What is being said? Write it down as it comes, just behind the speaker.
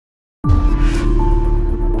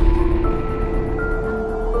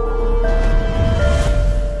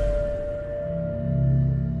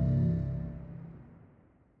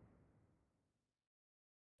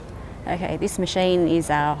Okay, this machine is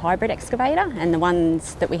a hybrid excavator, and the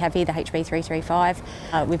ones that we have here, the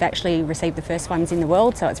HB335, we've actually received the first ones in the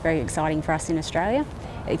world, so it's very exciting for us in Australia.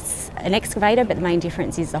 It's an excavator, but the main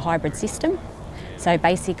difference is the hybrid system. So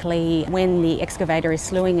basically, when the excavator is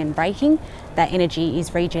slewing and braking, that energy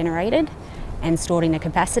is regenerated and stored in a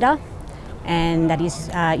capacitor, and that is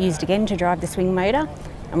used again to drive the swing motor.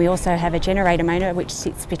 And we also have a generator motor which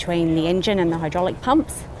sits between the engine and the hydraulic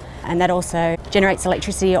pumps, and that also generates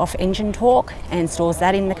electricity off engine torque and stores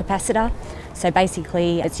that in the capacitor. So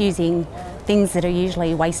basically it's using things that are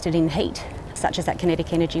usually wasted in heat, such as that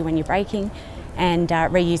kinetic energy when you're braking, and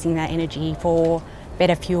reusing that energy for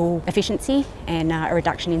better fuel efficiency and a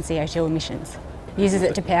reduction in CO2 emissions. It uses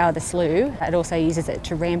it to power the slew. It also uses it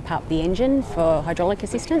to ramp up the engine for hydraulic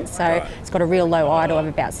assistance, so it's got a real low idle of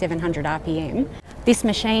about 700 RPM. This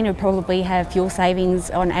machine would probably have fuel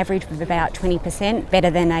savings on average of about 20%,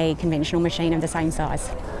 better than a conventional machine of the same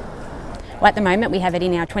size. Well, at the moment we have it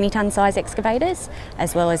in our 20-tonne size excavators,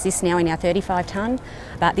 as well as this now in our 35-tonne,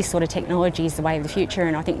 but this sort of technology is the way of the future,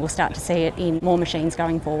 and I think we'll start to see it in more machines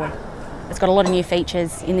going forward. It's got a lot of new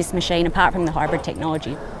features in this machine apart from the hybrid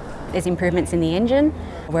technology. There's improvements in the engine,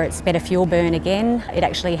 where it's better fuel burn again. It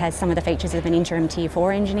actually has some of the features of an interim Tier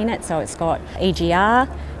 4 engine in it, so it's got EGR,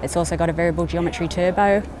 it's also got a variable geometry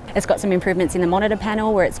turbo. It's got some improvements in the monitor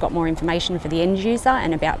panel, where it's got more information for the end user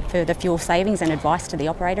and about further fuel savings and advice to the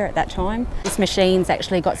operator at that time. This machine's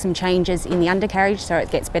actually got some changes in the undercarriage, so it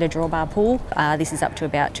gets better drawbar pull. This is up to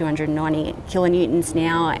about 290 kilonewtons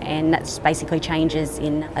now, and that's basically changes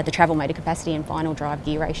in the travel motor capacity and final drive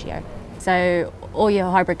gear ratio. So all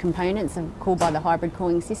your hybrid components are cooled by the hybrid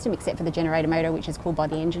cooling system, except for the generator motor, which is cooled by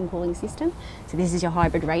the engine cooling system. So this is your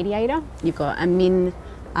hybrid radiator. You've got a min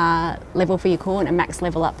level for your coolant, a max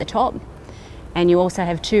level up the top. And you also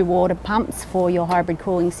have 2 water pumps for your hybrid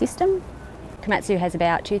cooling system. Komatsu has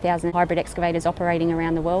about 2,000 hybrid excavators operating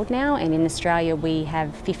around the world now, and in Australia we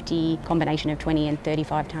have 50 combination of 20 and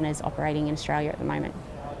 35 tonners operating in Australia at the moment.